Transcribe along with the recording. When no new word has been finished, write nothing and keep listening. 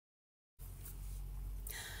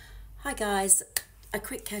Hi guys, a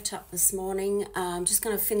quick catch up this morning. I'm just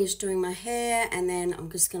going to finish doing my hair and then I'm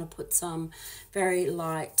just going to put some very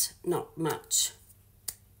light, not much,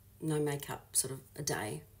 no makeup sort of a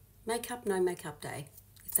day. Makeup, no makeup day,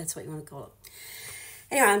 if that's what you want to call it.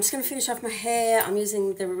 Anyway, I'm just going to finish off my hair. I'm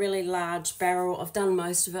using the really large barrel. I've done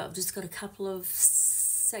most of it. I've just got a couple of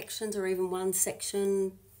sections or even one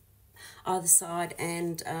section either side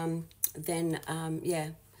and yeah,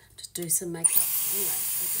 just do some makeup. Anyway,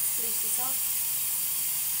 I'll just finish this off.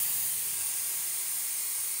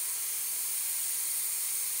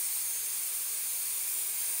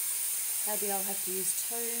 Maybe I'll have to use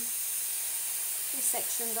two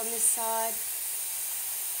sections on this side.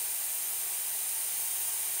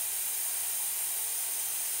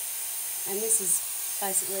 And this is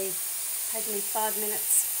basically taken me 5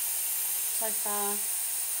 minutes so far.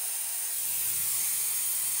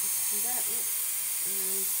 Do that.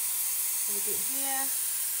 A bit here.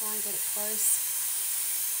 Try and get it close.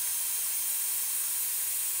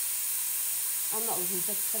 I'm not looking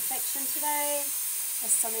for perfection today.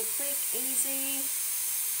 Just something quick, easy,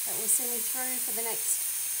 that will see me through for the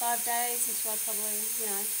next 5 days until I probably,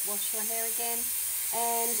 wash my hair again.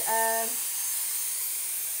 And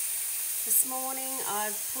this morning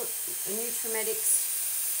I've put a Nutri-Rich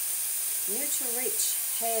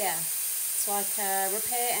hair. It's like a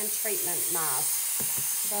repair and treatment mask.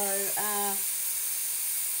 So,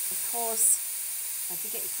 of course, don't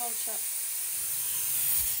forget your cold shot.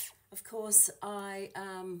 Of course, I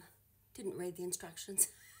didn't read the instructions.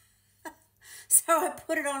 So I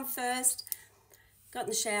put it on first, got in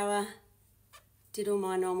the shower, did all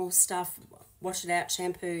my normal stuff, washed it out,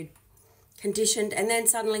 shampooed, conditioned, and then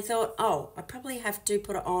suddenly thought, oh, I probably have to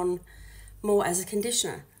put it on more as a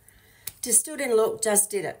conditioner. Just still didn't look, just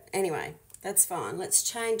did it. Anyway, that's fine. Let's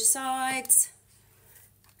change sides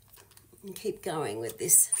and keep going with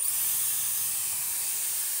this.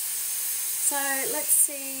 So let's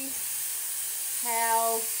see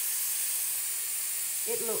how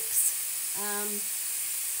it looks.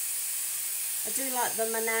 I do like the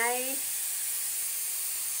Monet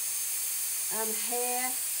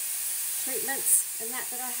hair treatments and that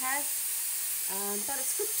I have, but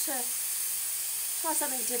it's good to try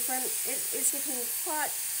something different. It is looking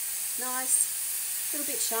quite nice, a little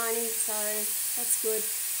bit shiny, so that's good.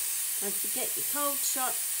 Don't forget your cold shot,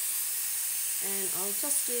 and I'll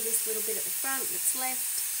just do this little bit at the front that's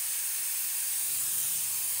left,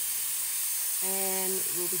 and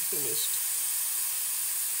we'll be finished.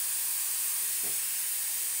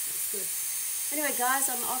 That's good. Anyway guys,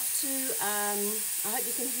 I'm off to, I hope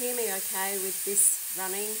you can hear me okay with this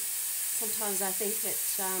running. Sometimes I think it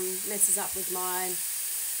messes up with my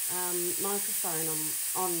microphone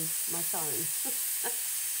on my phone.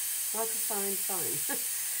 Phone.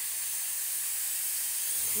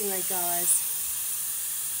 Anyway guys,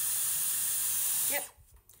 yep,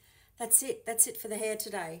 that's it for the hair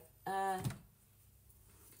today.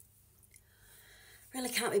 Really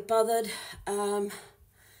can't be bothered.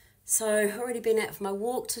 So I've already been out for my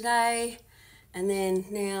walk today, and then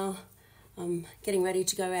now I'm getting ready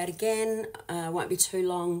to go out again. Won't be too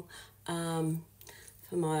long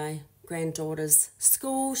for my granddaughter's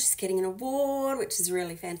school. She's getting an award, which is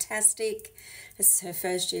really fantastic. This is her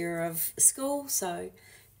first year of school, so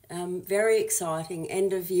very exciting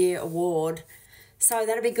end of year award. So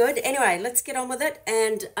that'll be good. Anyway, let's get on with it.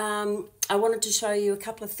 And I wanted to show you a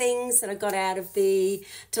couple of things that I got out of the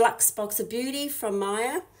Deluxe Box of Beauty from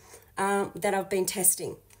Myer that I've been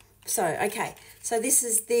testing. So, okay. So this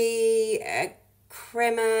is the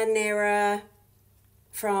Crema Nera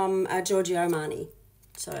from Giorgio Armani.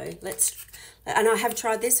 So and I have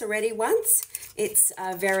tried this already once. It's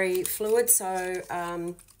very fluid, so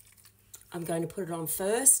I'm going to put it on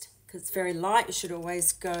first because it's very light. You should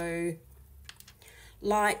always go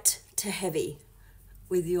light to heavy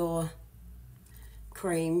with your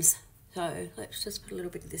creams. So let's just put a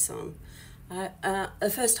little bit of this on.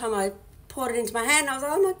 The first time I poured it into my hand, I was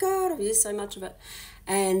like, oh my God, I've used so much of it.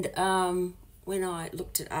 And when I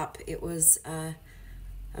looked it up, it was, I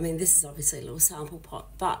mean, this is obviously a little sample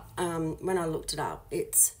pot, but when I looked it up,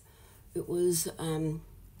 it was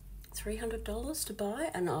 $300 to buy,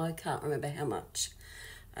 and I can't remember how much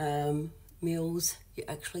meals you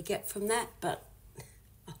actually get from that, but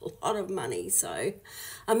a lot of money. So,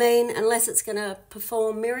 I mean, unless it's going to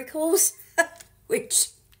perform miracles,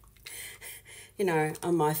 which,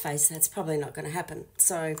 on my face, that's probably not going to happen.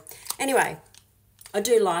 So, anyway, I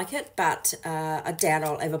do like it, but I doubt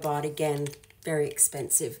I'll ever buy it again. Very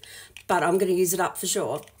expensive, but I'm going to use it up for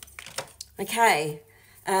sure. Okay,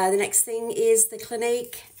 the next thing is the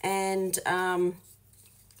Clinique, and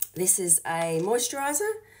this is a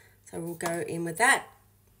moisturizer. So we'll go in with that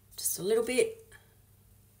just a little bit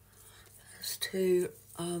just to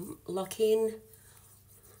lock in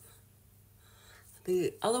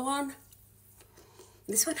the other one.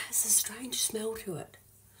 This one has a strange smell to it.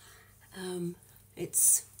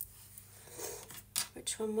 It's,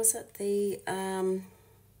 which one was it? The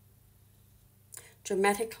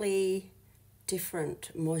Dramatically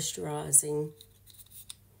Different Moisturising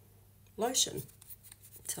Lotion.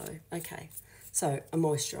 So, okay. So, a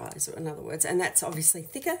moisturiser, in other words. And that's obviously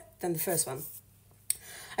thicker than the first one.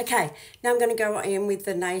 Okay, now I'm going to go in with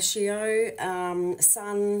the Natio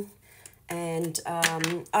Sun. And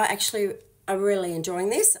I'm really enjoying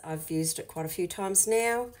this. I've used it quite a few times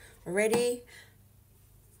now already.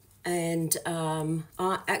 And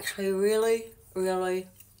I actually really, really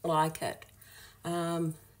like it.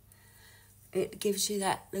 It gives you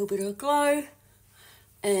that little bit of a glow.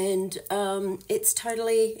 And it's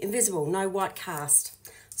totally invisible, no white cast.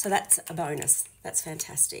 So that's a bonus. That's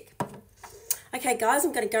fantastic. Okay, guys,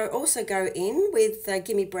 I'm going to also go in with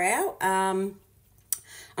Gimme Brow. I'm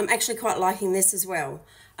actually quite liking this as well.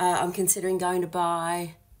 I'm considering going to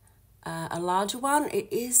buy a larger one. It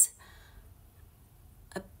is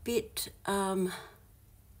a bit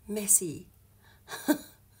messy.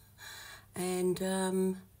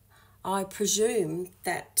 And I presume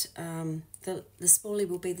that the spoolie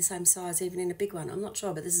will be the same size even in a big one. I'm not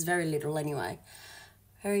sure, but this is very little anyway.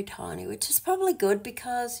 Very tiny, which is probably good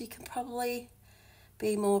because you can probably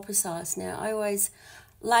be more precise. Now, I always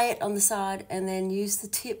lay it on the side and then use the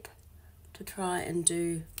tip to try and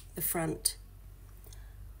do the front.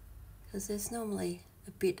 Because there's normally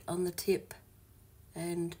a bit on the tip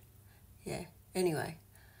and, yeah, anyway.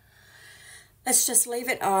 Let's just leave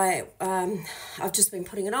it. I've just been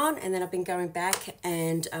putting it on and then I've been going back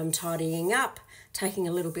and tidying up, taking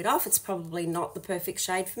a little bit off. It's probably not the perfect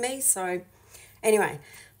shade for me. So anyway,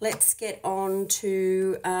 let's get on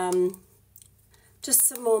to just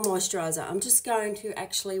some more moisturiser. I'm just going to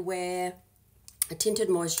actually wear a tinted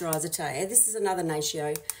moisturiser today. This is another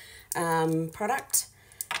Natio product.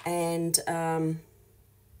 And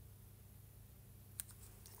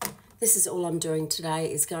this is all I'm doing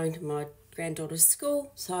today, is going to my granddaughter's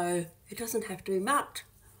school, so it doesn't have to be much.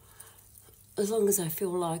 As long as I feel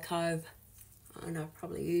like I know I've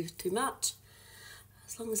probably used too much.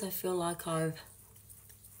 As long as I feel like I've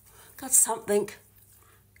got something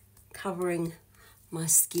covering my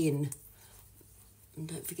skin. And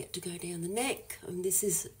don't forget to go down the neck. And this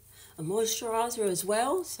is a moisturiser as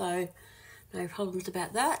well, so no problems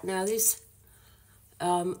about that. Now this,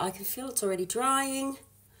 I can feel it's already drying.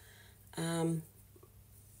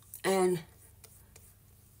 And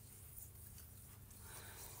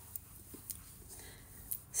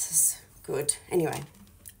this is good. Anyway,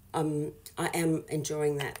 I am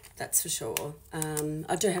enjoying that, that's for sure.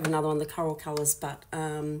 I do have another one, the coral colours, but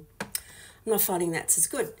I'm not finding that's as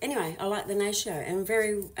good. Anyway, I like the Natio, and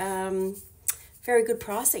very good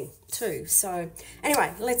pricing too. So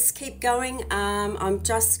anyway, let's keep going. I'm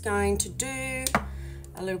just going to do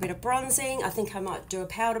a little bit of bronzing. I think I might do a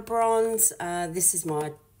powder bronze. This is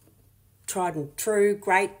my tried and true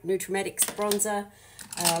great Nutrimetics bronzer.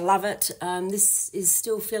 I love it. This is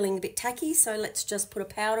still feeling a bit tacky, so let's just put a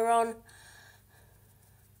powder on.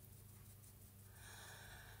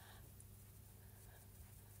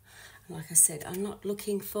 Like I said, I'm not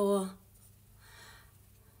looking for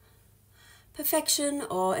perfection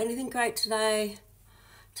or anything great today.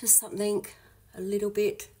 Just something a little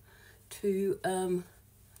bit to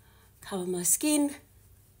cover my skin,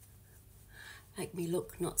 make me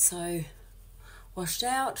look not so washed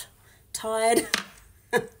out, tired,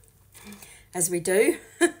 as we do.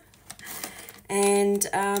 And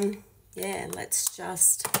yeah, let's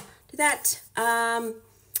just do that.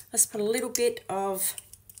 Let's put a little bit of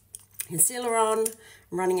concealer on.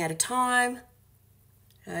 I'm running out of time,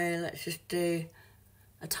 so let's just do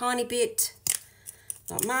a tiny bit,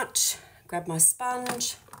 not much. Grab my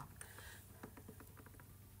sponge.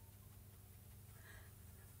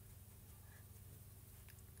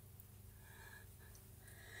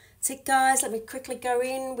 That's it, guys. Let me quickly go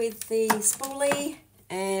in with the spoolie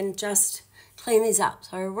and just clean these up.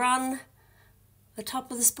 So run the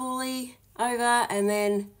top of the spoolie over and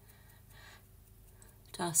then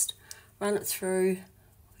just run it through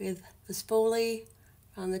with the spoolie,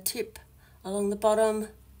 run the tip along the bottom.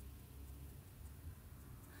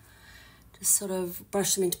 Just sort of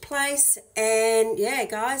brush them into place. And yeah,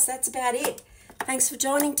 guys, that's about it. Thanks for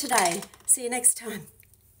joining today. See you next time.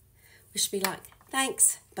 Wish me luck.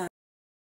 Thanks. Bye.